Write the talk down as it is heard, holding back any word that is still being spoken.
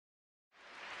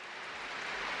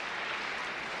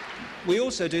We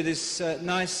also do this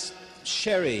nice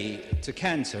sherry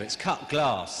decanter. It's cut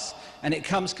glass, and it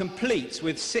comes complete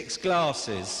with 6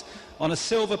 glasses on a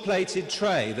silver-plated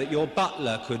tray that your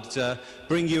butler could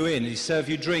bring you in and serve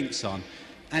you drinks on.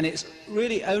 And it's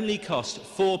really only cost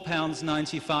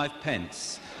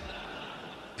 £4.95.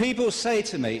 People say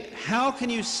to me, how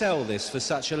can you sell this for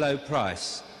such a low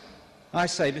price? I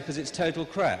say, because it's total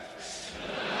crap.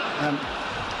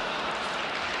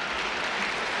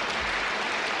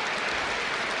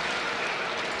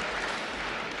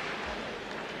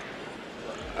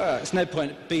 There's no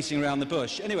point beating around the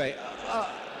bush. Anyway,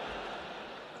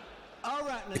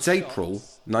 it's April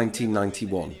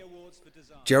 1991.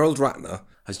 Gerald Ratner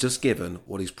has just given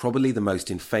what is probably the most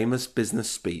infamous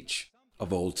business speech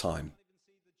of all time.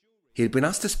 He had been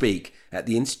asked to speak at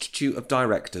the Institute of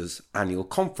Directors' annual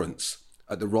conference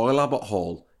at the Royal Albert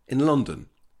Hall in London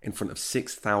in front of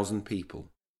 6,000 people.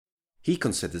 He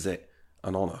considers it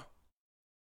an honour.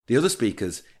 The other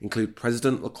speakers include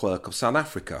President Leclerc of South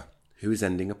Africa, who is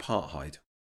ending apartheid.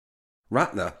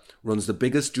 Ratner runs the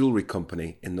biggest jewellery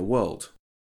company in the world.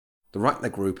 The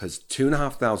Ratner Group has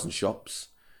 2,500 shops,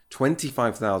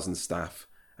 25,000 staff,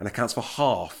 and accounts for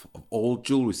half of all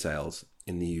jewellery sales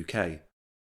in the UK.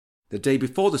 The day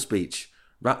before the speech,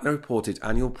 Ratner reported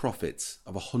annual profits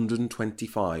of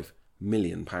 £125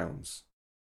 million.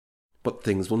 But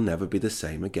things will never be the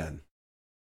same again.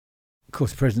 Of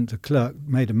course, President de Klerk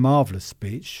made a marvellous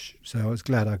speech, so I was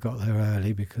glad I got there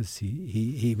early because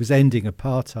he was ending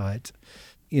apartheid.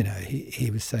 You know, he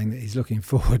was saying that he's looking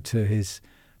forward to his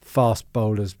fast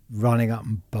bowlers running up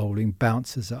and bowling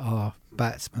bouncers at our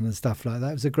batsmen and stuff like that.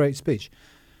 It was a great speech.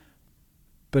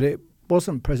 But it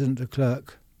wasn't President de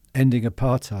Klerk ending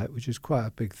apartheid, which is quite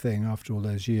a big thing after all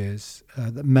those years,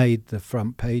 that made the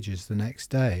front pages the next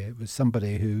day. It was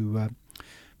somebody who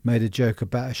made a joke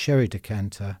about a sherry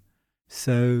decanter.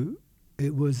 So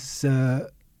it was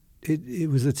it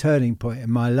was a turning point in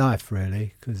my life,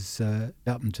 really, because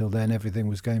up until then everything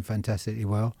was going fantastically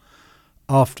well.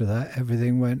 After that,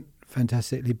 everything went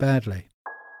fantastically badly.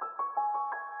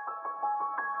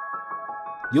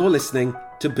 You're listening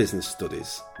to Business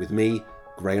Studies with me,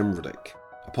 Graham Ruddock,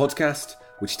 a podcast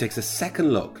which takes a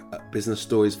second look at business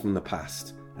stories from the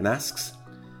past and asks,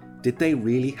 did they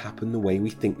really happen the way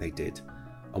we think they did,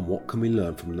 and what can we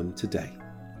learn from them today?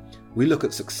 We look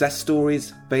at success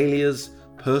stories, failures,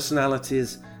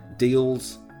 personalities,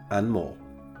 deals, and more.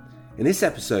 In this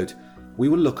episode, we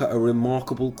will look at a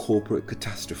remarkable corporate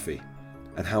catastrophe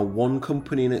and how one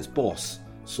company and its boss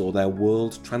saw their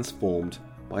world transformed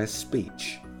by a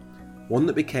speech. One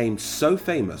that became so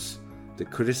famous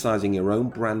that criticising your own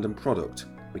brand and product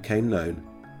became known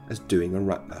as doing a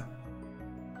Ratner.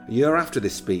 A year after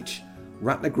this speech,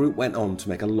 Ratner Group went on to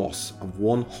make a loss of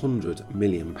 £100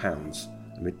 million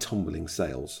amid tumbling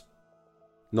sales.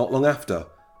 Not long after,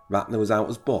 Ratner was out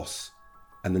as boss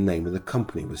and the name of the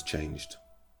company was changed.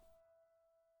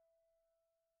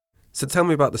 So tell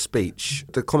me about the speech.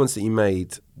 The comments that you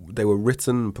made, they were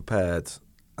written, prepared,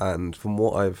 and from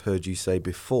what I've heard you say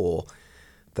before,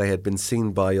 they had been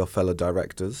seen by your fellow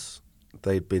directors,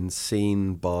 they'd been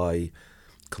seen by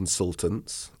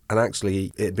consultants, and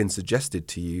actually it had been suggested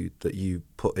to you that you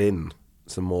put in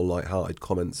some more light-hearted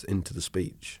comments into the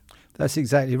speech. That's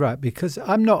exactly right, because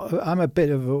I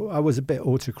was a bit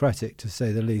autocratic, to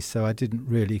say the least, so I didn't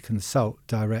really consult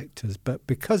directors. But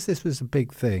because this was a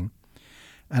big thing,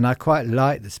 and I quite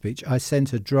liked the speech, I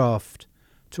sent a draft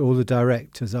to all the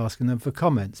directors asking them for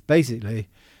comments. Basically,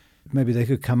 maybe they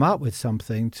could come up with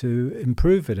something to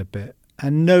improve it a bit.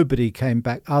 And nobody came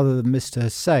back other than Mr.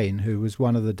 Hussain, who was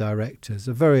one of the directors,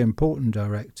 a very important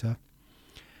director.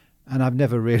 And I've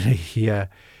never really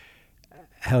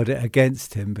held it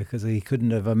against him because he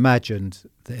couldn't have imagined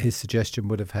that his suggestion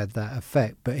would have had that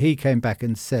effect. But he came back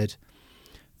and said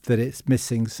that it's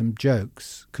missing some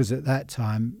jokes, because at that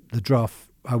time, the draft,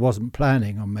 I wasn't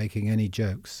planning on making any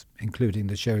jokes, including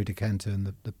the sherry decanter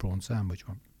and the prawn sandwich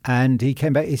one. And he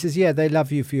came back, he says, yeah, they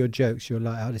love you for your jokes. You're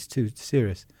like, oh, it's too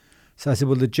serious. So I said,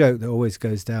 well, the joke that always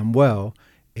goes down well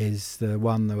is the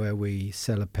one where we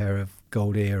sell a pair of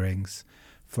gold earrings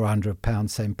for £100,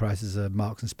 same price as a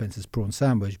Marks and Spencer's prawn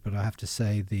sandwich, but I have to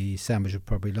say the sandwich would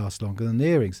probably last longer than the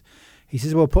earrings. He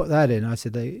says, well, put that in. I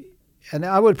said, and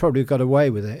I would probably have got away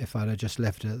with it if I'd have just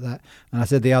left it at that. And I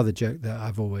said, the other joke that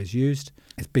I've always used,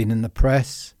 it's been in the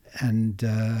press, and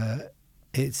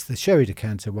it's the sherry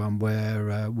decanter one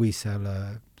where we sell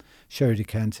a sherry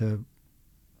decanter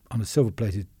on a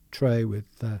silver-plated tray with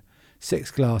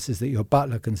 6 glasses that your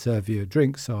butler can serve you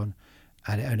drinks on,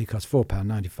 and it only costs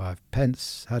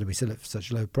 £4.95. How do we sell it for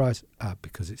such a low price?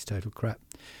 Because it's total crap.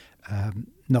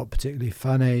 Not particularly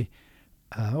funny.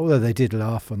 Although they did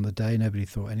laugh on the day, nobody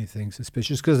thought anything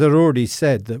suspicious because they'd already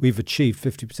said that we've achieved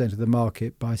 50% of the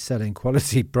market by selling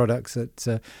quality products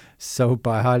sold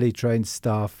by highly trained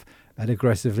staff at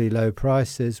aggressively low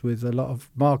prices with a lot of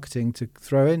marketing to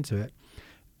throw into it.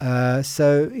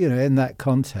 So, in that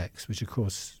context, which of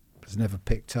course was never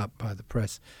picked up by the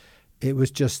press, it was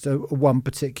just one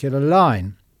particular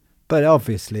line. But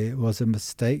obviously, it was a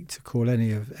mistake to call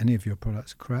any of your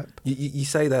products crap. You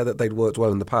say there that they'd worked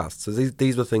well in the past. So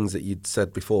these were things that you'd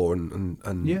said before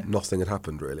and Yeah. nothing had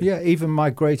happened, really? Yeah, even my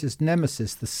greatest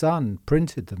nemesis, The Sun,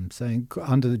 printed them, saying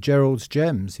under the Gerald's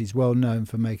Gems, he's well known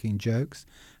for making jokes,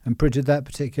 and printed that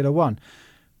particular one.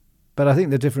 But I think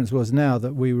the difference was now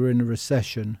that we were in a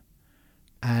recession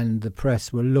and the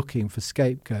press were looking for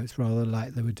scapegoats rather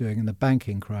like they were doing in the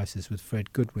banking crisis with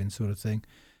Fred Goodwin sort of thing.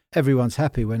 Everyone's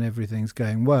happy when everything's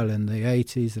going well in the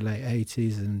 80s, the late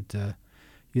 80s, and,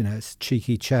 it's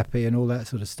cheeky chappy and all that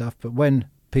sort of stuff. But when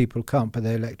people can't pay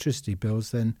their electricity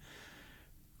bills, then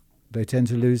they tend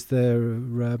to lose their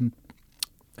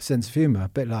sense of humour, a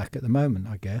bit like at the moment,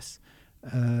 I guess.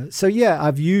 So,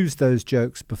 I've used those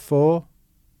jokes before,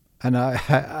 and I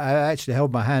actually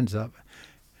held my hands up.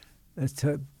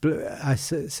 It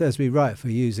serves me right for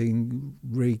using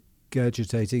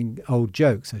regurgitating old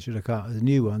jokes. I should have come up with the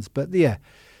new ones. But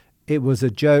it was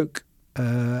a joke.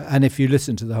 And if you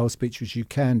listen to the whole speech, which you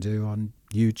can do on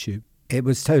YouTube, it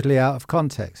was totally out of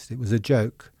context. It was a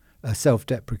joke, a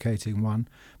self-deprecating one.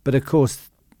 But of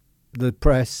course, the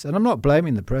press, and I'm not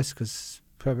blaming the press because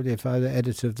probably if I were the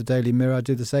editor of the Daily Mirror, I'd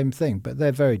do the same thing. But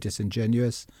they're very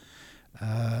disingenuous.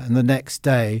 And the next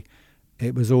day,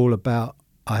 it was all about,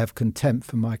 I have contempt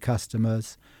for my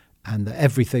customers and that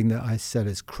everything that I sell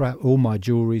is crap, all my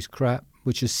jewellery's crap,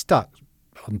 which is stuck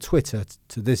on Twitter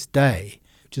to this day.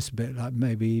 Just a bit like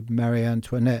maybe Marie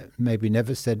Antoinette maybe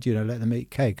never said, let them eat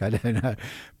cake. I don't know.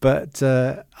 But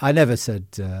I never said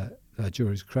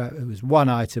jewellery's crap. It was one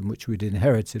item which we'd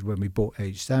inherited when we bought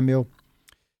H. Samuel.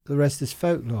 The rest is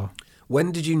folklore.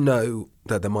 When did you know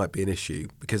that there might be an issue?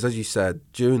 Because as you said,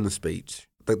 during the speech,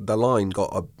 the line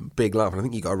got a big laugh, and I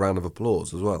think you got a round of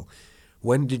applause as well.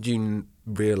 When did you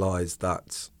realise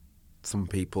that some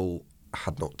people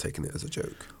had not taken it as a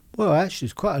joke? Well, actually,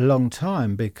 it's quite a long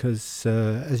time because,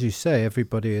 as you say,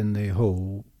 everybody in the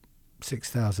hall,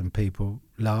 6,000 people,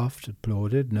 laughed,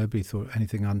 applauded. Nobody thought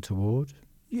anything untoward.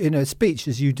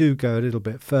 Speeches, you do go a little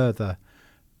bit further.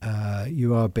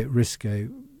 You are a bit risque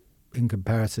in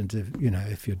comparison to,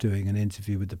 if you're doing an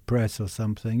interview with the press or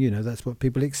something. That's what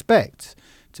people expect,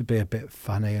 to be a bit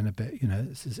funny and a bit,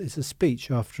 it's a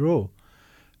speech after all.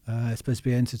 It's supposed to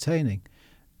be entertaining.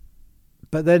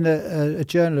 But then a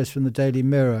journalist from the Daily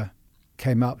Mirror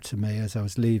came up to me as I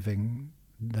was leaving.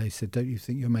 They said, "Don't you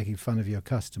think you're making fun of your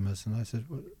customers?" And I said,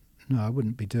 "Well, no, I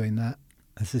wouldn't be doing that.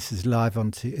 As this is live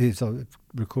it's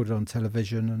recorded on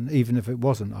television, and even if it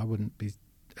wasn't, I wouldn't be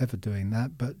ever doing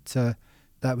that." But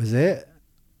that was it.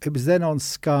 It was then on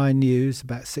Sky News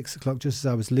about 6 o'clock, just as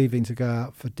I was leaving to go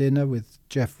out for dinner with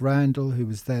Jeff Randall, who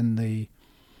was then the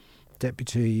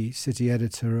deputy city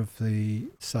editor of the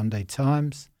Sunday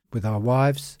Times, with our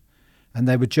wives. And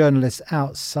they were journalists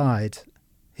outside.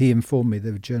 He informed me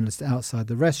they were journalists outside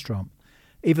the restaurant.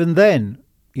 Even then,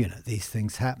 these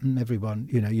things happen. Everyone,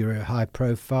 you're a high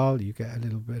profile, you get a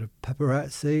little bit of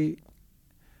paparazzi.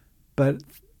 But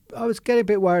I was getting a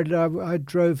bit worried. I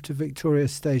drove to Victoria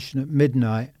Station at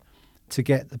midnight to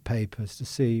get the papers to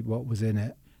see what was in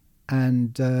it.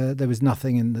 And there was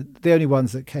nothing in the only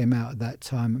ones that came out at that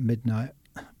time at midnight,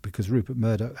 because Rupert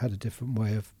Murdoch had a different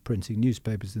way of printing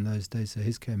newspapers in those days, so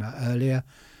his came out earlier,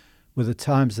 were the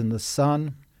Times and the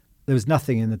Sun. There was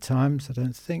nothing in the Times, I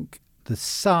don't think. The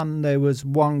Sun, there was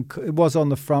one, it was on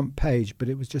the front page, but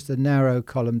it was just a narrow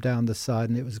column down the side,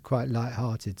 and it was a quite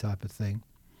light-hearted type of thing.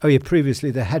 Oh yeah,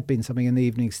 previously there had been something in the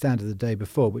Evening Standard the day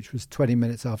before, which was 20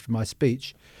 minutes after my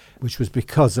speech, which was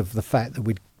because of the fact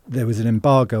that there was an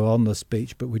embargo on the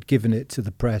speech, but we'd given it to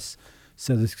the press,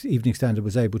 so the Evening Standard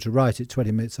was able to write it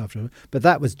 20 minutes after. But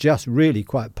that was just really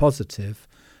quite positive.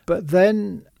 But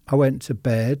then I went to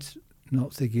bed,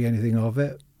 not thinking anything of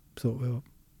it. Thought, well,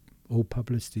 all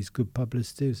publicity is good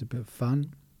publicity. It was a bit of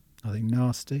fun, nothing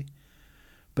nasty.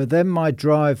 But then my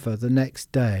driver the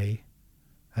next day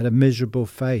had a miserable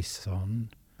face on,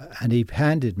 and he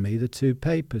handed me the two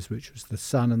papers, which was the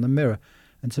Sun and the Mirror.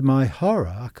 And to my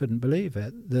horror, I couldn't believe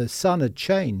it. The Sun had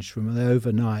changed from the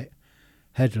overnight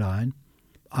headline,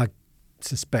 I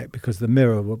suspect because the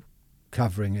Mirror were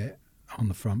covering it on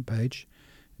the front page,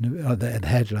 the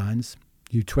headlines,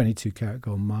 "You 22-carat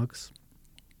gold mugs."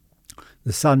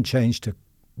 The Sun changed to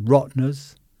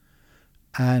 "Ratner's,"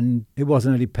 And it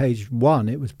wasn't only page 1,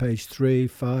 it was page 3,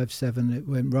 5, 7, it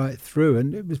went right through,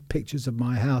 and it was pictures of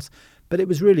my house. But it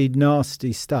was really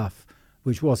nasty stuff,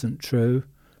 which wasn't true.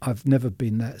 I've never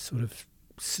been that sort of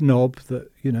snob that,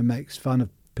 makes fun of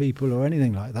people or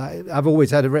anything like that. I've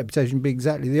always had a reputation of being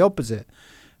exactly the opposite.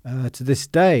 To this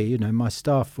day, my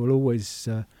staff will always...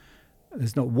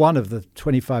 there's not one of the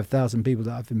 25,000 people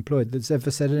that I've employed that's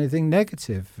ever said anything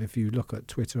negative. If you look at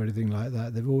Twitter or anything like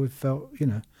that, they've always felt,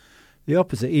 the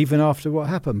opposite, even after what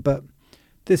happened. But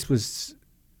this was...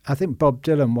 I think Bob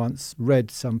Dylan once read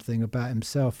something about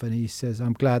himself and he says,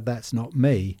 "I'm glad that's not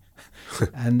me."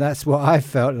 And that's what I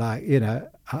felt like,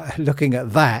 looking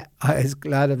at that, I was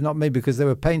glad of not me, because they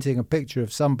were painting a picture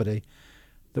of somebody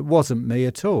that wasn't me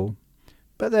at all.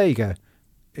 But there you go.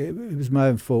 It was my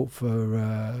own fault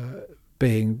for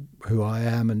being who I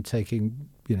am and taking,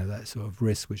 that sort of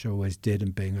risk, which I always did,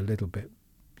 and being a little bit,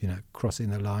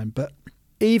 crossing the line. But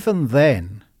even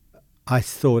then, I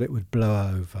thought it would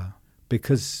blow over.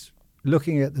 Because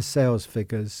looking at the sales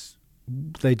figures,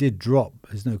 they did drop,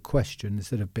 there's no question.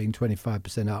 Instead of being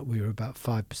 25% up, we were about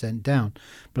 5% down.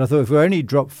 But I thought if we only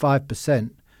drop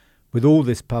 5% with all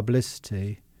this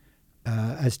publicity,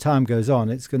 as time goes on,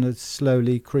 it's going to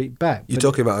slowly creep back. You're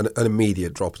talking about an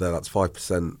immediate drop there, that's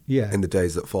 5% in the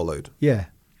days that followed. Yeah.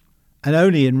 And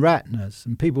only in Ratner's.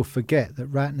 And people forget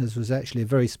that Ratner's was actually a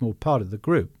very small part of the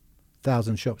group.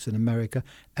 1,000 shops in America.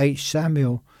 H.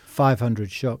 Samuel,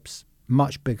 500 shops.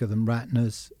 Much bigger than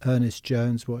Ratner's, Ernest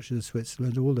Jones, Watches of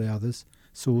Switzerland, all the others,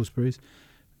 Salisbury's,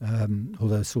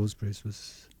 although Salisbury's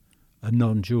was a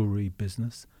non-jewellery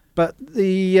business. But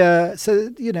it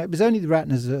was only the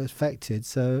Ratner's that affected,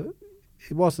 so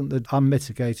it wasn't the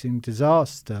unmitigating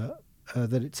disaster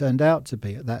that it turned out to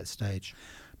be at that stage.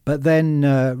 But then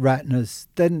Ratner's,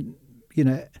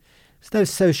 there's no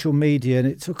social media, and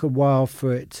it took a while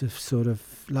for it to sort of,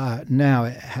 now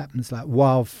it happens like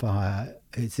wildfire.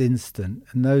 It's instant.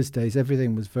 In those days,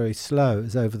 everything was very slow. It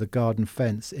was over the garden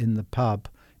fence, in the pub,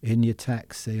 in your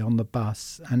taxi, on the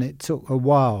bus, and it took a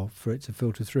while for it to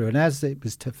filter through. And as it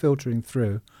was filtering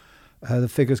through, the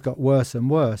figures got worse and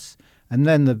worse. And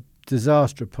then the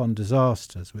disaster upon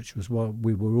disasters, which was what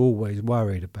we were always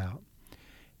worried about,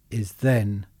 is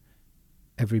then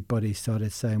everybody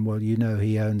started saying, well,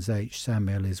 he owns H.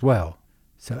 Samuel as well.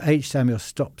 So H. Samuel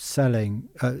stopped selling,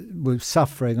 we were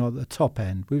suffering on the top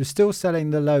end. We were still selling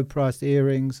the low-priced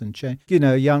earrings and chains.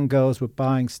 Young girls were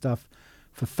buying stuff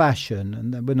for fashion,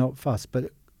 and we're not fussed. But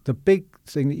the big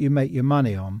thing that you make your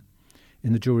money on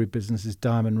in the jewellery business is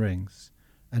diamond rings.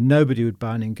 And nobody would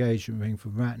buy an engagement ring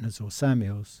from Ratner's or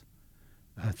Samuel's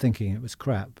thinking it was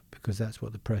crap, because that's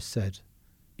what the press said.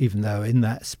 Even though in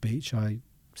that speech I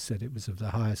said it was of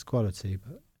the highest quality.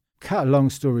 But cut a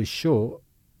long story short,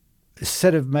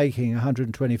 instead of making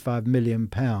 £125 million,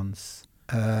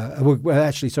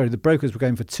 the brokers were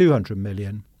going for 200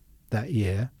 million that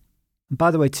year. And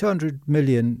by the way, 200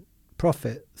 million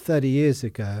profit 30 years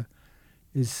ago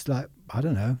is like,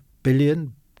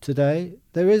 billion today.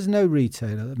 There is no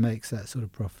retailer that makes that sort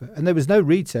of profit. And there was no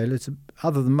retailer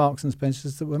other than Marks and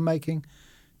Spencer's that were making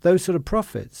those sort of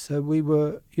profits. So we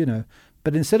were,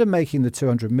 but instead of making the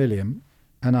 200 million,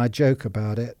 and I joke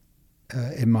about it,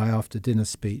 in my after-dinner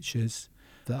speeches,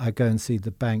 that I go and see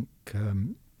the bank,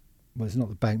 it's not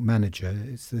the bank manager,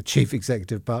 it's the chief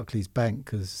executive of Barclays Bank,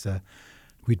 because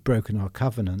we'd broken our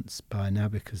covenants by now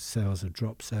because sales had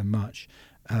dropped so much.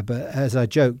 But as I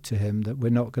joked to him that we're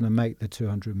not going to make the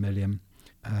 200 million,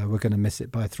 we're going to miss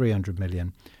it by 300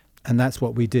 million. And that's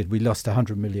what we did. We lost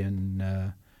 100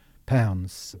 million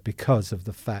pounds because of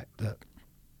the fact that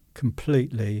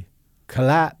completely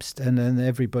collapsed, and then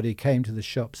everybody came to the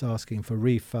shops asking for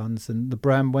refunds, and the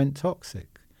brand went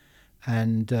toxic.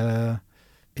 And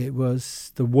it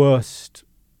was the worst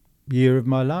year of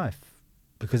my life,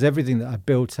 because everything that I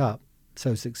built up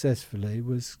so successfully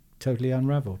was totally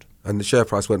unravelled. And the share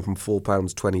price went from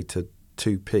 £4.20 to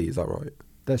 2p, is that right?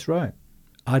 That's right.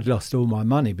 I'd lost all my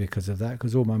money because of that,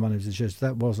 because all my money was in shares.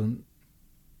 That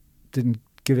didn't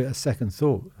give it a second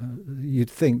thought. You'd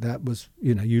think that was,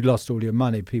 you lost all your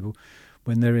money. People,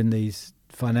 when they're in these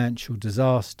financial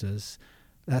disasters,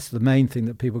 that's the main thing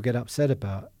that people get upset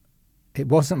about. It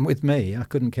wasn't with me. I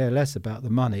couldn't care less about the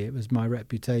money. It was my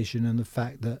reputation and the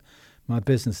fact that my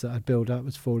business that I'd built up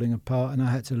was falling apart, and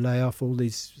I had to lay off all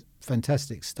these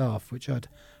fantastic staff, which I'd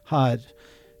hired,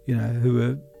 who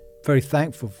were very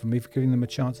thankful for me for giving them a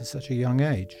chance at such a young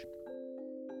age.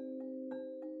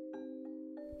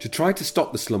 To try to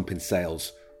stop the slump in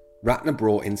sales, Ratner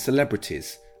brought in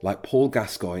celebrities like Paul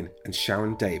Gascoigne and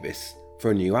Sharon Davis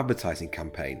for a new advertising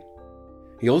campaign.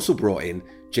 He also brought in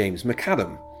James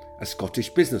McAdam, a Scottish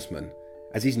businessman,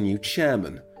 as his new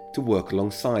chairman to work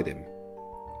alongside him.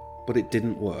 But it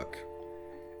didn't work.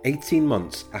 18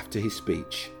 months after his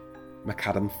speech,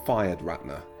 McAdam fired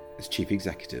Ratner as chief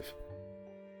executive.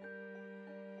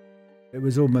 It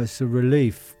was almost a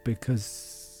relief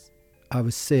because I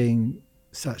was seeing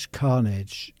such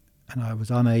carnage and I was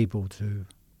unable to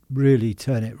really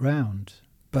turn it round.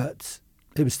 But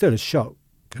it was still a shock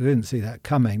because I didn't see that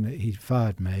coming, that he'd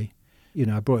fired me. You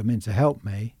know, I brought him in to help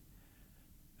me,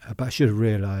 but I should have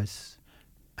realised.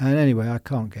 And anyway, I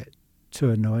can't get too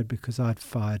annoyed because I'd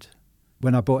fired.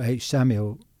 When I bought H.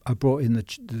 Samuel, I brought in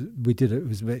it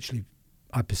was actually,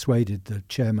 I persuaded the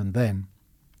chairman then.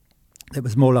 It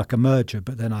was more like a merger,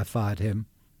 but then I fired him.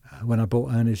 When I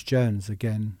bought Ernest Jones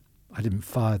again, I didn't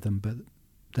fire them, but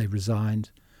they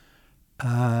resigned.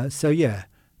 So yeah,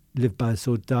 live by the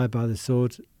sword, die by the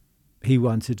sword. He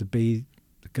wanted to be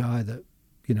the guy that,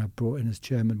 you know, brought in as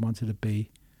chairman, wanted to be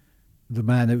the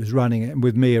man that was running it. And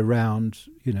with me around,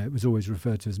 you know, it was always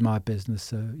referred to as my business.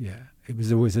 So yeah, it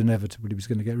was always inevitable he was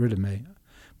going to get rid of me.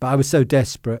 But I was so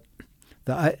desperate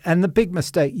and the big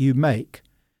mistake you make,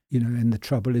 you know, in the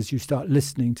trouble is you start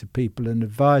listening to people and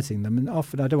advising them. And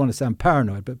often, I don't want to sound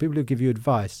paranoid, but people who give you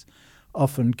advice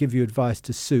often give you advice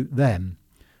to suit them,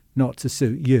 not to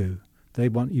suit you. They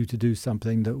want you to do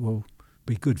something that will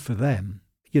be good for them.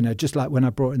 You know, just like when I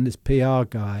brought in this PR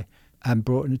guy and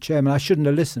brought in a chairman, I shouldn't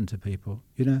have listened to people,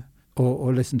 you know,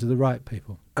 or listened to the right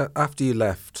people. After you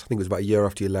left, I think it was about a year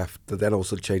after you left, they then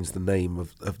also changed the name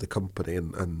of the company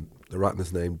and the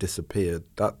Ratner's name disappeared.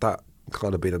 That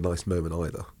can't have been a nice moment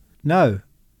either. No,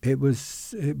 it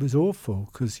was awful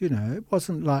because, you know, it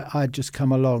wasn't like I'd just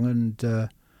come along and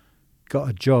got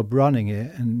a job running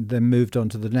it and then moved on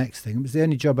to the next thing. It was the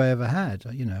only job I ever had.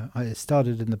 You know, I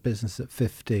started in the business at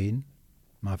 15,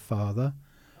 my father.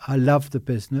 I loved the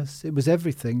business. It was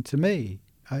everything to me.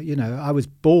 You know, I was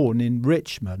born in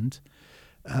Richmond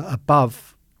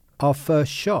above our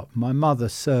first shop. My mother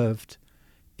served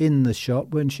in the shop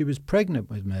when she was pregnant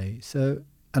with me.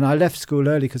 And I left school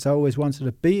early because I always wanted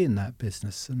to be in that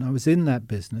business. And I was in that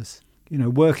business, you know,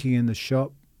 working in the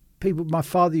shop. My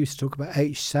father used to talk about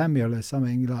H. Samuel as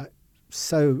something like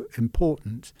so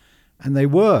important. And they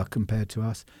were compared to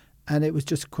us. And it was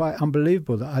just quite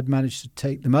unbelievable that I'd managed to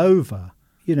take them over.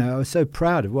 You know, I was so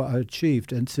proud of what I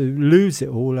achieved, and to lose it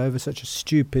all over such a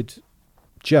stupid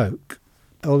joke.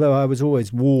 Although I was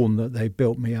always warned that they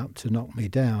built me up to knock me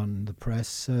down, the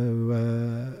press,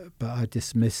 but I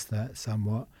dismissed that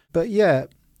somewhat. But yeah,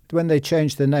 when they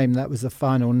changed the name, that was the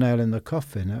final nail in the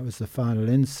coffin. That was the final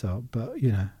insult. But,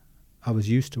 you know, I was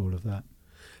used to all of that.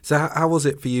 So how was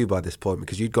it for you by this point?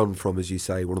 Because you'd gone from, as you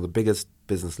say, one of the biggest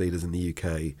business leaders in the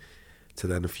UK to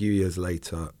then a few years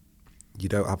later, you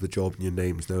don't have the job and your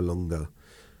name's no longer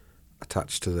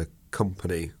attached to the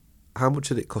company. How much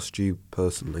did it cost you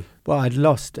personally? Well, I'd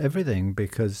lost everything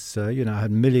because, you know, I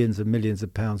had millions and millions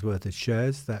of pounds worth of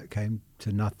shares. That came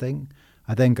to nothing.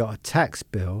 I then got a tax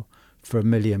bill for £1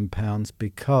 million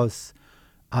because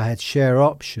I had share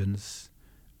options.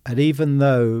 And even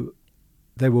though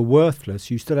they were worthless,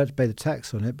 you still had to pay the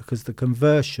tax on it because the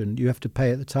conversion, you have to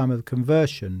pay at the time of the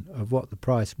conversion of what the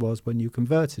price was when you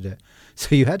converted it.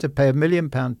 So you had to pay £1 million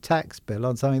tax bill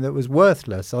on something that was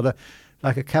worthless, on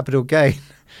like a capital gain.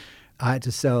 I had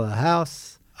to sell the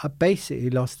house. I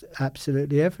basically lost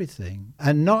absolutely everything.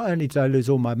 And not only did I lose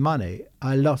all my money,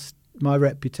 I lost my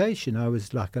reputation. I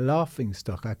was like a laughing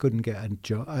stock. I couldn't get a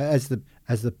job. As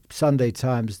the Sunday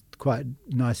Times quite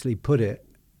nicely put it,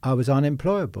 I was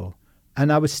unemployable.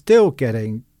 And I was still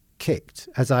getting kicked,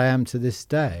 as I am to this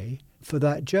day, for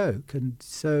that joke. And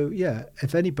so, yeah,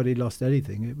 if anybody lost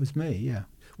anything, it was me, yeah.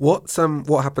 What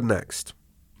happened next?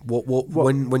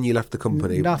 When you left the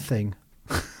company? Nothing.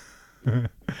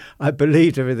 I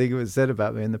believed everything that was said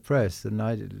about me in the press, and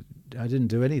I didn't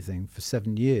do anything for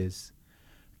 7 years.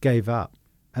 Gave up.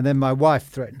 And then my wife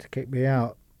threatened to kick me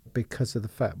out because of the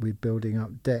fact we're building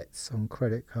up debts on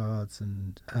credit cards,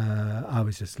 and I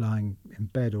was just lying in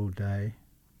bed all day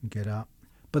and get up.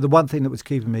 But the one thing that was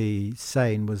keeping me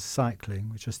sane was cycling,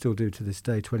 which I still do to this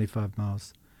day, 25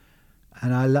 miles.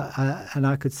 And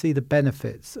I could see the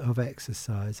benefits of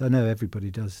exercise. I know everybody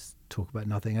does talk about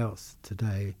nothing else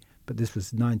today, but this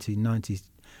was 1990.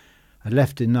 I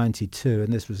left in 92,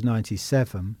 and this was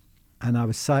 97. And I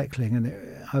was cycling, and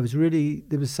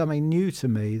there was something new to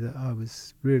me that I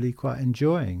was really quite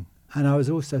enjoying. And I was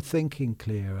also thinking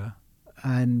clearer.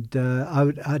 And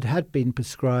I'd had been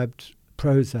prescribed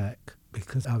Prozac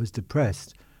because I was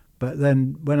depressed. But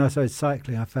then when I started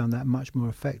cycling, I found that much more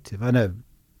effective. I know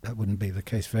that wouldn't be the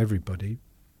case for everybody.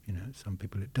 You know, some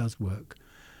people it does work.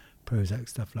 Prozac,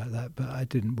 stuff like that, but it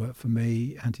didn't work for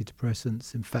me,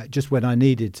 antidepressants. In fact, just when I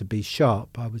needed to be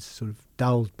sharp, I was sort of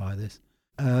dulled by this.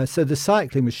 So the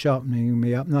cycling was sharpening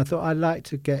me up, and I thought I'd like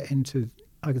to get into,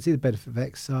 I could see the benefit of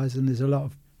exercise, and there's a lot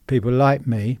of people like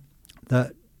me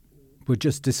that were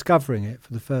just discovering it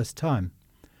for the first time.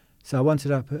 So I wanted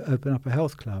to open up a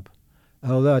health club.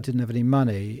 Although I didn't have any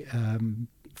money,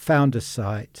 found a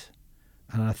site,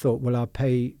 and I thought, well,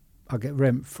 I'll get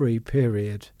rent-free,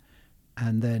 period.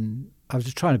 And then I was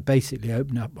just trying to basically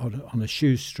open up on a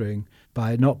shoestring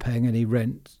by not paying any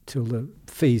rent till the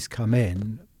fees come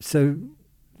in. So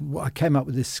I came up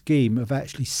with this scheme of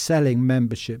actually selling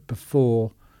membership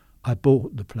before I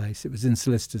bought the place. It was in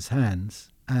solicitors' hands.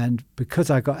 And because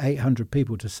I got 800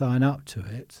 people to sign up to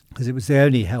it, because it was the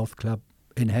only health club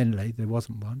in Henley, there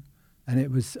wasn't one.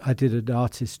 And I did an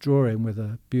artist drawing with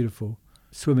a beautiful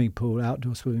swimming pool,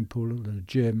 outdoor swimming pool and a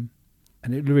gym.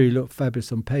 And it really looked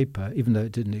fabulous on paper, even though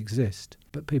it didn't exist.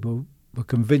 But people were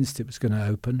convinced it was going to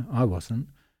open. I wasn't.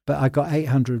 But I got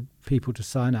 800 people to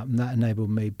sign up, and that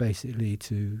enabled me basically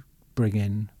to bring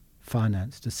in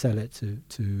finance to sell it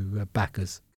to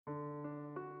backers.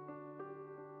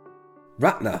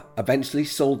 Ratner eventually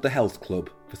sold the health club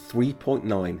for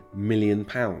 £3.9 million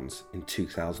in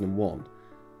 2001.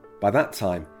 By that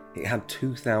time, it had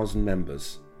 2,000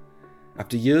 members.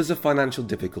 After years of financial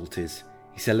difficulties,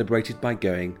 he celebrated by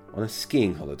going on a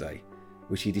skiing holiday,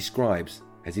 which he describes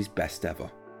as his best ever.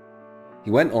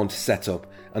 He went on to set up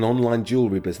an online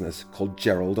jewellery business called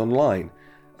Gerald Online,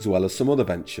 as well as some other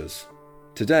ventures.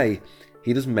 Today,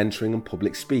 he does mentoring and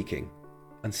public speaking,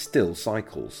 and still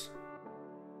cycles.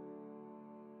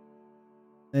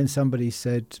 Then somebody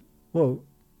said, well,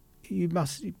 you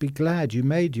must be glad you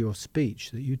made your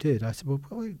speech that you did. I said, well,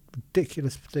 what a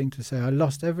ridiculous thing to say. I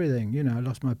lost everything. I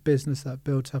lost my business that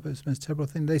built up. It was the most terrible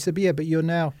thing. They said, but yeah, but you're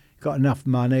now got enough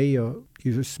money. You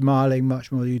were smiling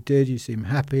much more than you did. You seem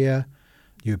happier.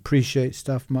 You appreciate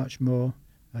stuff much more.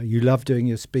 You love doing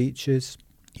your speeches.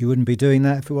 You wouldn't be doing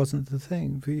that if it wasn't the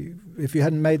thing, if you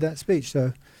hadn't made that speech.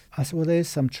 So I said, well, there is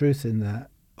some truth in that,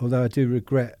 although I do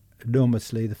regret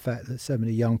enormously the fact that so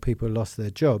many young people lost their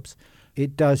jobs.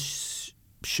 It does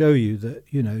show you that,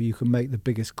 you can make the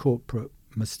biggest corporate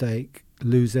mistake,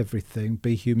 lose everything,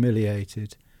 be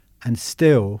humiliated, and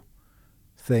still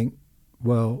think,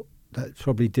 well, that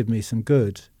probably did me some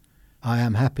good. I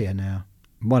am happier now.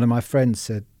 One of my friends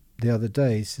said the other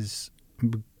day, he says,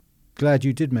 I'm glad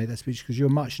you did make that speech because you're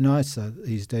much nicer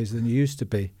these days than you used to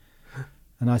be.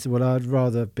 And I said, well, I'd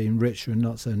rather have been richer and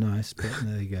not so nice, but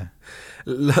there you go.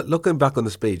 Looking back on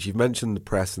the speech, you've mentioned the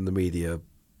press and the media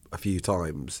a few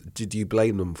times. Did you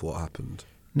blame them for what happened?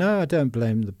 No, I don't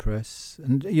blame the press.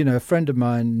 And, a friend of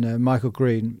mine, Michael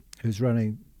Green, who's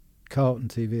running Carlton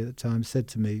TV at the time, said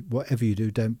to me, whatever you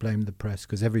do, don't blame the press,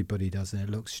 because everybody does and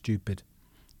it looks stupid.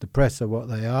 The press are what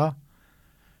they are.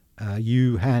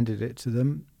 You handed it to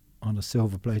them on a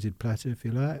silver-plated platter, if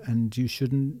you like, and you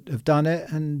shouldn't have done it.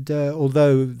 And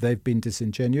although they've been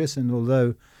disingenuous and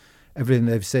although everything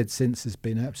they've said since has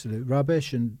been absolute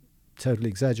rubbish and total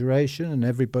exaggeration, and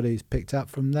everybody's picked up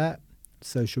from that,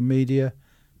 social media,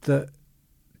 that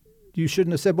you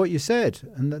shouldn't have said what you said,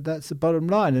 and that's the bottom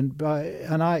line. And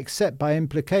I accept by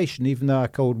implication, even though I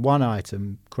called one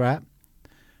item crap,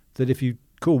 that if you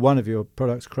call one of your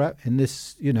products crap in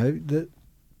this, that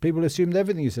people assumed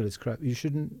everything you said is crap. You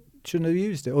shouldn't have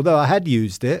used it. Although I had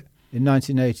used it in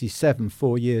 1987,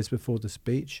 4 years before the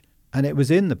speech, and it was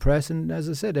in the press, and as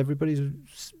I said, everybody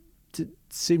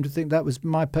seemed to think that was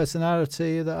my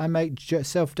personality, that I make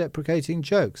self-deprecating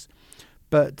jokes.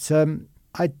 But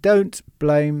I don't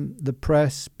blame the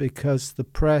press, because the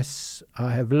press,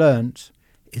 I have learnt,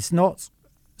 is not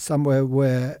somewhere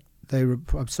where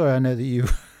I'm sorry, I know that you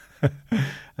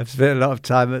I've spent a lot of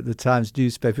time at the Times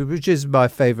newspaper, which is my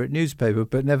favourite newspaper,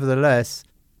 but nevertheless,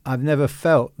 I've never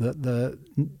felt that the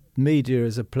media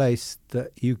is a place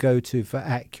that you go to for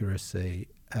accuracy.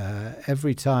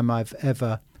 Every time I've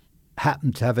ever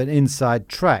happened to have an inside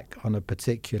track on a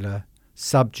particular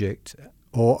subject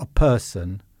or a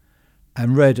person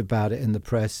and read about it in the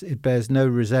press, it bears no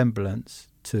resemblance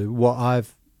to what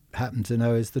I've happened to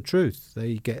know is the truth.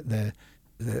 They get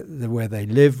where they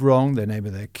live wrong, the name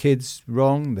of their kids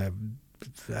wrong,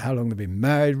 how long they've been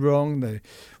married wrong,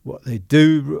 what they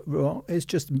do wrong. It's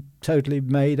just totally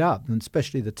made up, and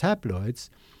especially the tabloids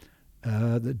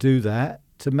that do that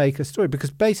to make a story.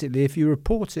 Because basically, if you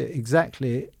report it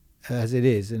exactly as it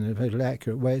is in a totally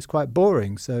accurate way, it's quite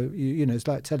boring. So it's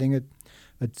like telling a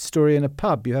story in a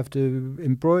pub. You have to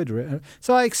embroider it.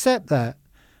 So I accept that,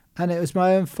 and it was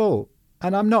my own fault.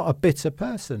 And I'm not a bitter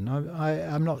person.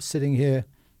 I'm not sitting here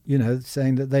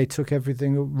saying that they took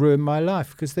everything that ruined my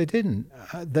life, because they didn't.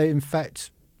 They, in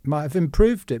fact, might have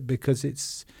improved it,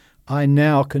 because I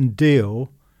now can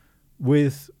deal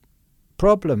with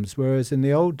problems, whereas in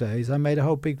the old days I made a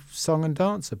whole big song and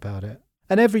dance about it.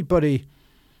 And everybody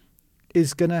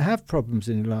is going to have problems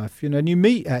in life, and you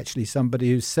meet actually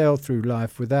somebody who's sailed through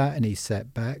life without any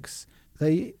setbacks.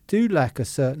 They do lack a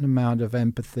certain amount of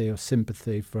empathy or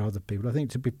sympathy for other people. I think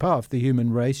to be part of the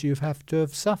human race, you have to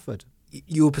have suffered.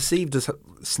 You were perceived as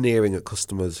sneering at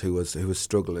customers who was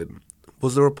struggling.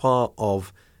 Was there a part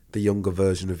of the younger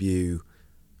version of you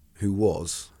who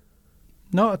was?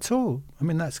 Not at all. I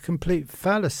mean, that's complete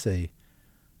fallacy.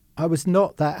 I was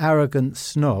not that arrogant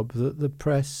snob that the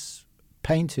press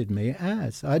painted me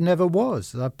as. I never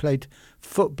was. I played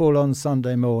football on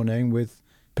Sunday morning with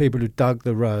people who dug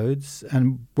the roads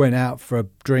and went out for a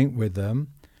drink with them.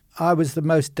 I was the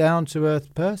most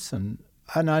down-to-earth person,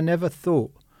 and I never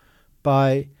thought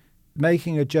by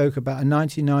making a joke about a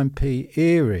 99p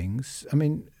earrings, I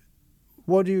mean,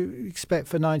 what do you expect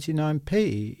for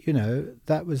 99p?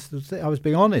 That was the thing. I was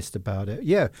being honest about it.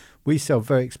 Yeah, we sell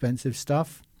very expensive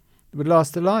stuff. It would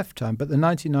last a lifetime, but the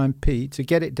 99p, to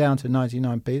get it down to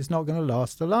 99p, it's not going to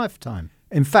last a lifetime.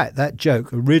 In fact, that joke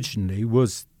originally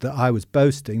was that I was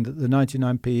boasting that the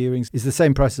 99p earrings is the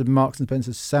same price as a Marks and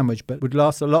Spencer's sandwich, but would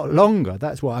last a lot longer.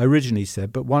 That's what I originally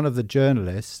said. But one of the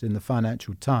journalists in the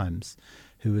Financial Times,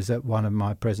 who was at one of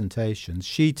my presentations,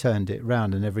 she turned it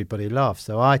round and everybody laughed.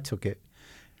 So I took it.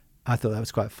 I thought that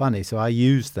was quite funny, so I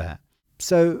used that.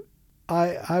 So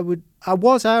I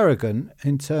was arrogant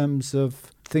in terms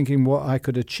of thinking what I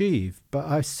could achieve, but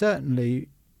I certainly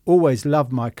always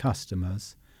loved my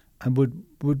customers and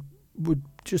would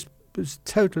just was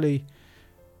totally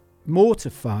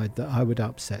mortified that I would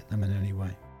upset them in any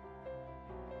way.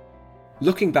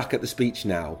 Looking back at the speech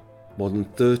now, more than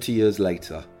 30 years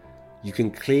later, you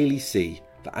can clearly see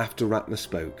that after Ratner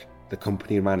spoke, the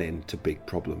company ran into big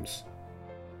problems.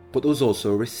 But there was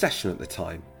also a recession at the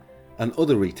time, and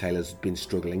other retailers had been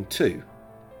struggling too.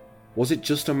 Was it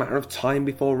just a matter of time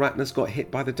before Ratner's got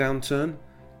hit by the downturn?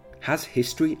 Has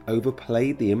history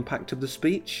overplayed the impact of the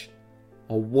speech?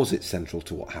 Or was it central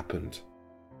to what happened?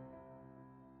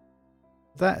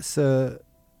 That's a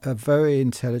very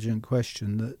intelligent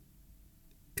question that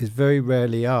is very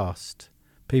rarely asked.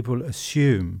 People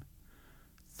assume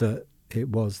that it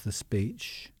was the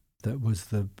speech that was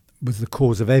the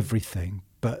cause of everything,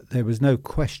 but there was no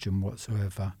question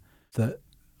whatsoever that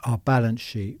our balance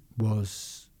sheet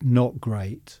was not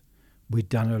great. We'd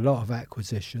done a lot of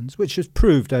acquisitions, which has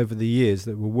proved over the years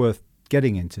that were worth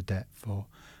getting into debt for.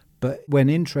 But when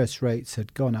interest rates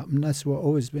had gone up, and that's what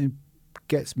always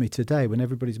gets me today, when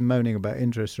everybody's moaning about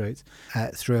interest rates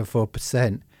at 3 or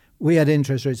 4%, we had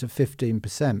interest rates of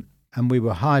 15%, and we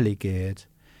were highly geared.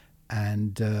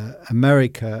 And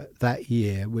America that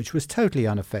year, which was totally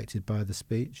unaffected by the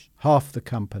speech, half the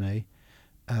company,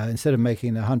 instead of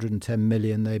making 110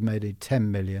 million, they made it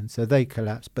 10 million. So they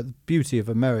collapsed. But the beauty of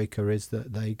America is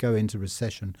that they go into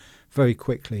recession very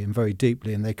quickly and very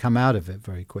deeply, and they come out of it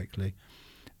very quickly.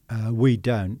 We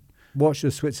don't. Watches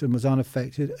of Switzerland was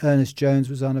unaffected. Ernest Jones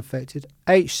was unaffected.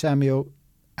 H. Samuel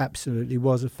absolutely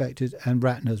was affected, and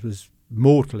Ratner's was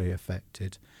mortally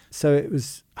affected. So it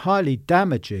was highly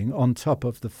damaging on top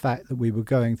of the fact that we were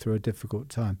going through a difficult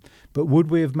time. But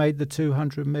would we have made the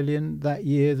 200 million that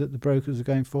year that the brokers were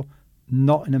going for?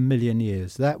 Not in a million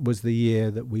years. That was the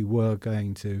year that we were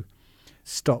going to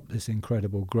stop this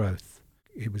incredible growth.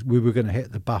 We were going to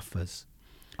hit the buffers.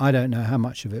 I don't know how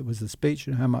much of it was the speech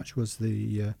and how much was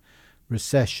the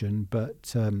recession,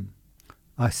 but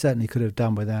I certainly could have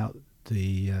done without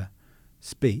the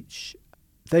speech.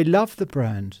 They loved the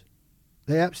brand.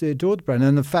 They absolutely adored the brand.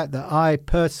 And the fact that I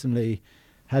personally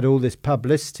had all this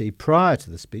publicity prior to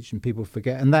the speech, and people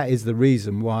forget, and that is the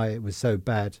reason why it was so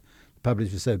bad, the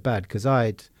publicity was so bad, because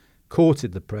I'd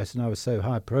courted the press and I was so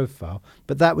high profile.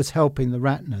 But that was helping the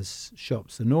Ratner's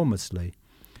shops enormously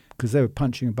because they were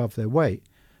punching above their weight.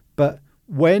 But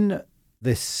when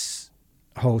this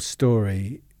whole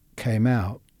story came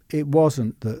out, it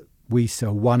wasn't that we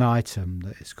sell one item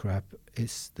that is crap.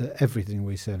 It's that everything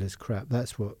we sell is crap.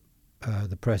 That's what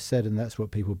the press said, and that's what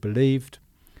people believed.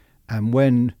 And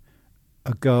when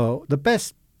a girl, the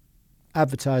best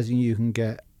advertising you can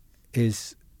get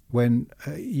is when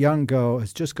a young girl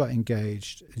has just got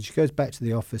engaged and she goes back to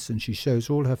the office and she shows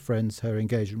all her friends her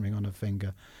engagement ring on her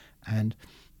finger. And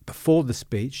before the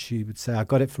speech, she would say, I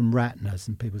got it from Ratner's.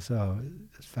 And people say, oh,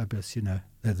 that's fabulous,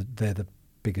 they're the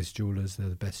biggest jewellers, they're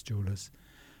the best jewellers.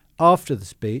 After the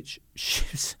speech,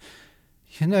 she's...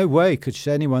 No way could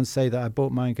anyone say that I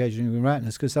bought my engagement ring with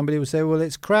Ratner's, because somebody would say, well,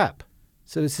 it's crap.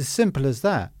 So it's as simple as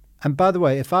that. And by the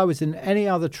way, if I was in any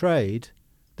other trade,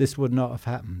 this would not have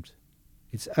happened.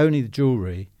 It's only the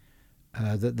jewellery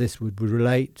that this would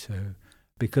relate to,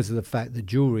 because of the fact that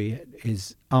jewellery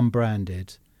is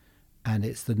unbranded and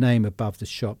it's the name above the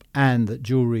shop, and that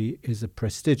jewellery is a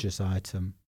prestigious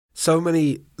item. So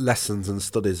many lessons and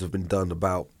studies have been done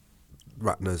about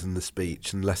Ratner's and the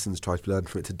speech, and lessons try to be learned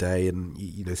from it today. And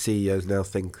CEOs now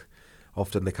think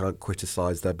often they can't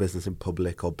criticise their business in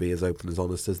public or be as open, as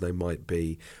honest as they might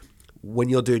be. When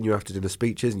you're doing your after dinner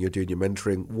speeches and you're doing your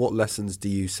mentoring, what lessons do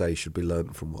you say should be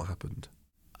learned from what happened?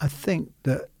 I think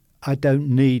that I don't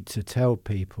need to tell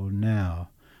people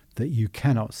now that you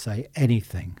cannot say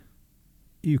anything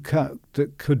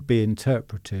that could be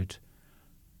interpreted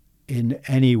in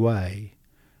any way,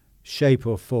 shape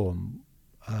or form,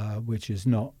 which is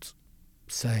not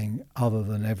saying other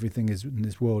than everything in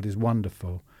this world is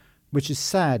wonderful, which is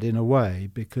sad in a way,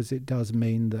 because it does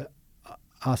mean that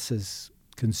us as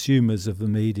consumers of the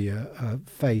media are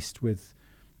faced with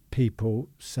people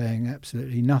saying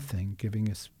absolutely nothing, giving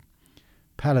us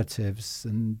palliatives,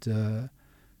 and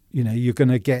you're going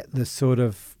to get the sort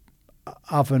of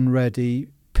oven-ready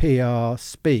PR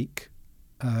speak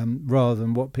rather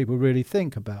than what people really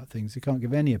think about things. You can't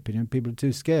give any opinion. People are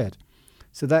too scared.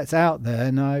 So that's out there,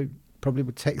 and I probably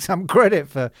would take some credit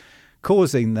for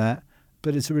causing that.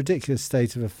 But it's a ridiculous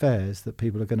state of affairs that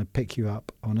people are going to pick you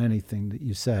up on anything that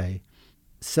you say.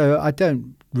 So I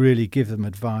don't really give them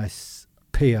advice,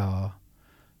 PR.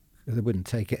 They wouldn't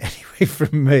take it anyway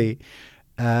from me.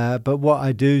 But what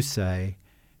I do say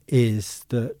is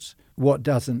that what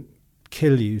doesn't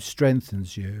kill you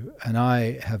strengthens you. And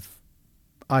I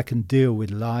can deal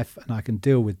with life and I can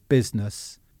deal with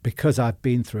business because I've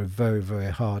been through a very,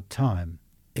 very hard time.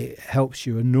 It helps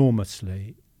you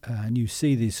enormously. And you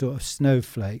see these sort of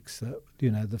snowflakes that,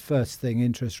 the first thing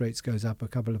interest rates goes up a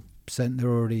couple of percent, they're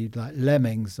already like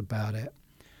lemmings about it.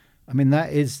 I mean,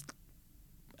 that is,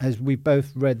 as we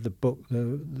both read the book,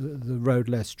 the Road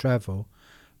Less Travel,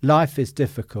 life is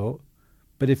difficult,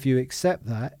 but if you accept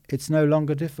that, it's no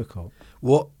longer difficult.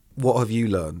 What have you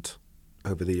learned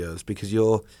over the years? Because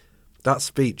that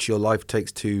speech, your life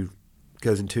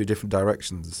goes in two different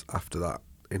directions after that,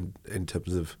 in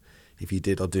terms of if you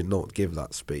did or did not give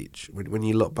that speech. When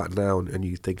you look back now and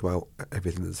you think about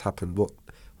everything that's happened, what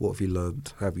have you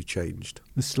learned? How have you changed?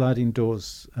 The sliding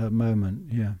doors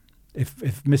moment, yeah. If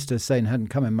Mr. Hussain hadn't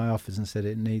come in my office and said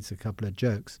it needs a couple of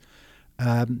jokes,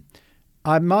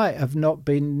 I might have not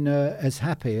been as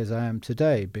happy as I am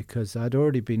today, because I'd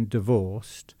already been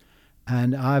divorced,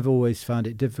 and I've always found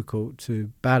it difficult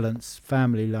to balance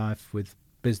family life with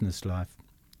business life,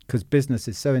 because business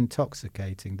is so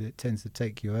intoxicating that it tends to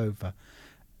take you over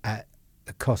at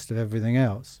the cost of everything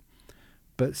else.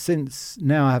 But since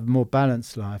now I have a more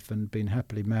balanced life and been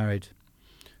happily married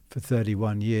for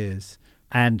 31 years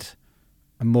and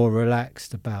am more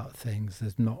relaxed about things,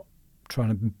 there's not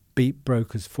trying to beat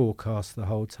brokers' forecasts the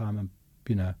whole time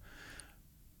and,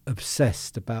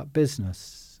 obsessed about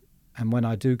business. And when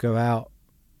I do go out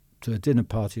to a dinner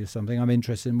party or something, I'm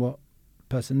interested in what the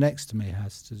person next to me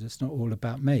has to. It's not all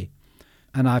about me.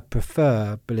 And I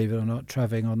prefer, believe it or not,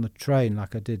 travelling on the train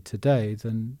like I did today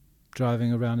than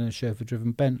driving around in a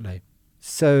chauffeur-driven Bentley.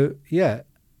 So, yeah,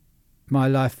 my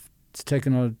life's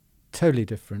taken on a totally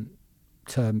different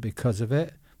turn because of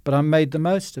it, but I made the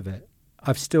most of it.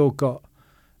 I've still got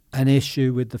an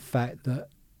issue with the fact that,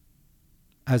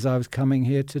 as I was coming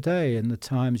here today in the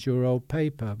Times, your old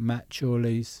paper, Matt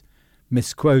Chorley's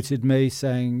misquoted me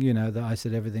saying, that I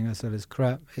said everything I said is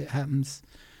crap. It happens.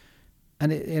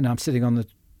 And, I'm sitting on the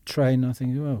train, I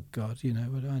think, oh, God,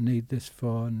 what do I need this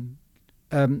for?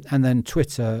 And then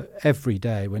Twitter, every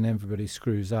day when everybody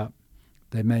screws up,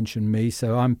 they mention me.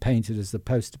 So I'm painted as the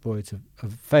poster boy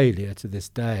of failure to this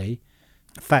day.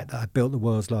 The fact that I built the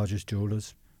world's largest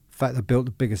jewellers, the fact that I built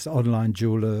the biggest online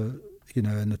jeweller,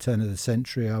 in the turn of the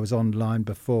century. I was online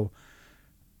before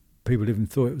people even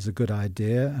thought it was a good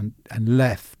idea, and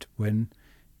left when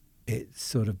it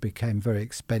sort of became very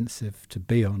expensive to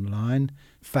be online.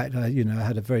 In fact, I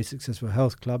had a very successful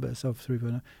health club at Self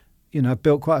 3.0. I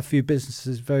built quite a few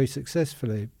businesses very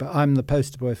successfully, but I'm the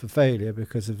poster boy for failure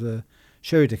because of the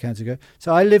sherry decanter.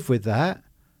 So I live with that.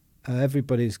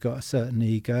 Everybody's got a certain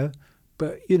ego.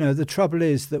 But, the trouble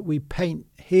is that we paint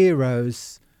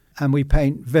heroes and we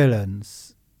paint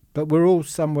villains, but we're all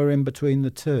somewhere in between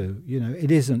the two. It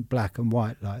isn't black and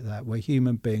white like that. We're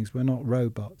human beings. We're not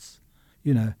robots.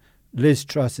 Liz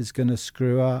Truss is going to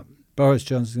screw up. Boris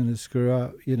Johnson's going to screw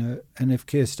up, and if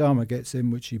Keir Starmer gets in,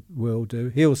 which he will do,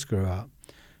 he'll screw up,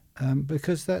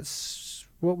 because that's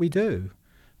what we do.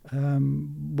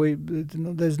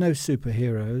 There's no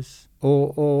superheroes,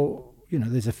 or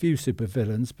there's a few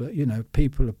supervillains, but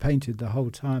people are painted the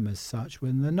whole time as such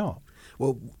when they're not.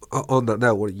 Well, on that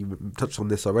note, you touched on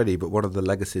this already, but one of the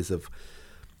legacies of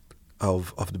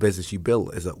the business you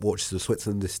built is that Watches of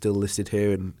Switzerland is still listed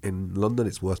here in London.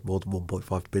 It's worth more than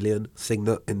 1.5 billion.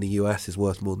 Signet in the US is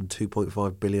worth more than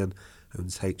 2.5 billion.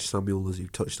 Owns H. Samuel, as you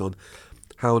touched on.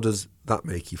 How does that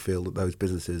make you feel that those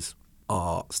businesses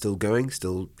are still going,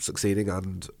 still succeeding,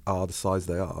 and are the size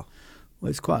they are? Well,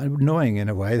 it's quite annoying in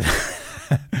a way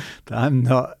that I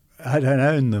don't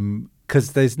own them,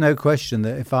 because there's no question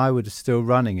that if I were still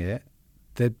running it,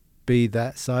 they'd be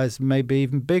that size, maybe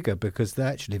even bigger, because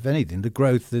actually, if anything, the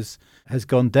growth has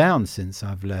gone down since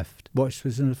I've left. Watch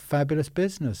was a fabulous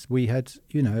business. We had,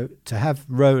 to have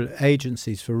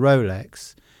agencies for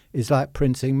Rolex is like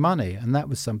printing money, and that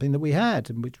was something that we had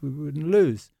and which we wouldn't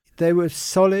lose. They were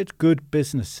solid, good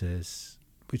businesses,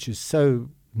 which is so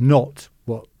not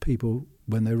what people,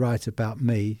 when they write about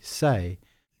me, say.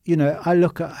 I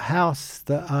look at a house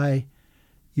that I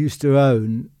used to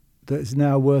own that's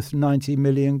now worth 90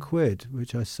 million quid,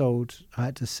 which I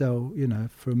had to sell,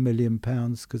 for £1 million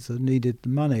because I needed the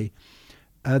money.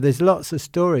 There's lots of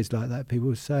stories like that.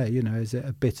 People say, is it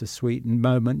a bittersweet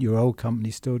moment? Your old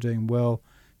company's still doing well.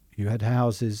 You had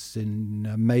houses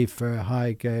in Mayfair,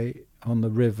 Highgate, on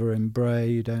the river in Bray.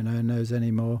 You don't own those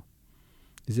anymore.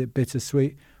 Is it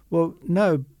bittersweet? Well,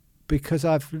 no, because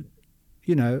I've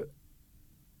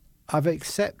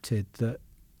accepted that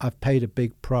I've paid a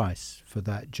big price for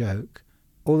that joke.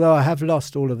 Although I have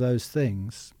lost all of those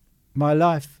things, my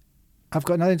life, I've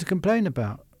got nothing to complain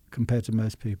about compared to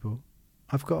most people.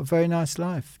 I've got a very nice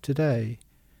life today.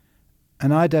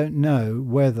 And I don't know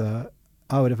whether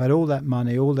I would have had all that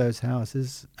money, all those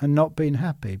houses, and not been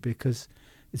happy, because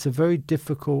it's a very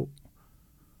difficult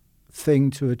thing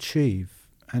to achieve.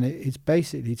 And it's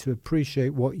basically to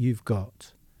appreciate what you've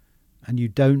got. And you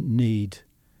don't need,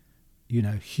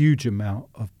 huge amount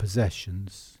of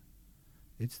possessions.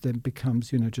 It then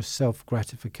becomes, just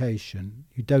self-gratification.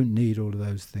 You don't need all of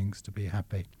those things to be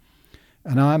happy.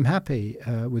 And I'm happy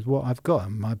with what I've got.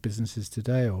 My businesses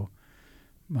today, or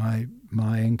my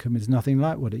income is nothing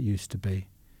like what it used to be.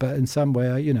 But in some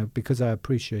way, because I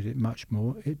appreciate it much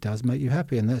more, it does make you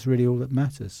happy, and that's really all that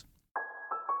matters.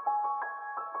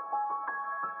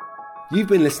 You've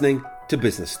been listening to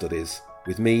Business Studies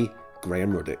with me,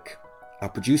 Graham Ruddick. Our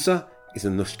producer is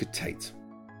Anushka Tate.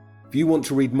 If you want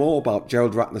to read more about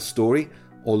Gerald Ratner's story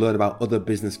or learn about other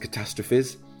business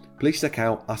catastrophes, please check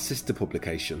out our sister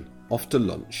publication, Off to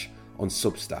Lunch, on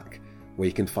Substack, where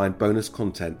you can find bonus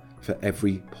content for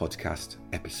every podcast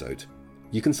episode.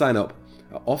 You can sign up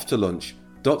at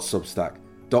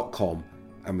offtolunch.substack.com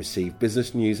and receive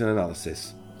business news and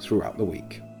analysis throughout the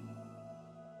week.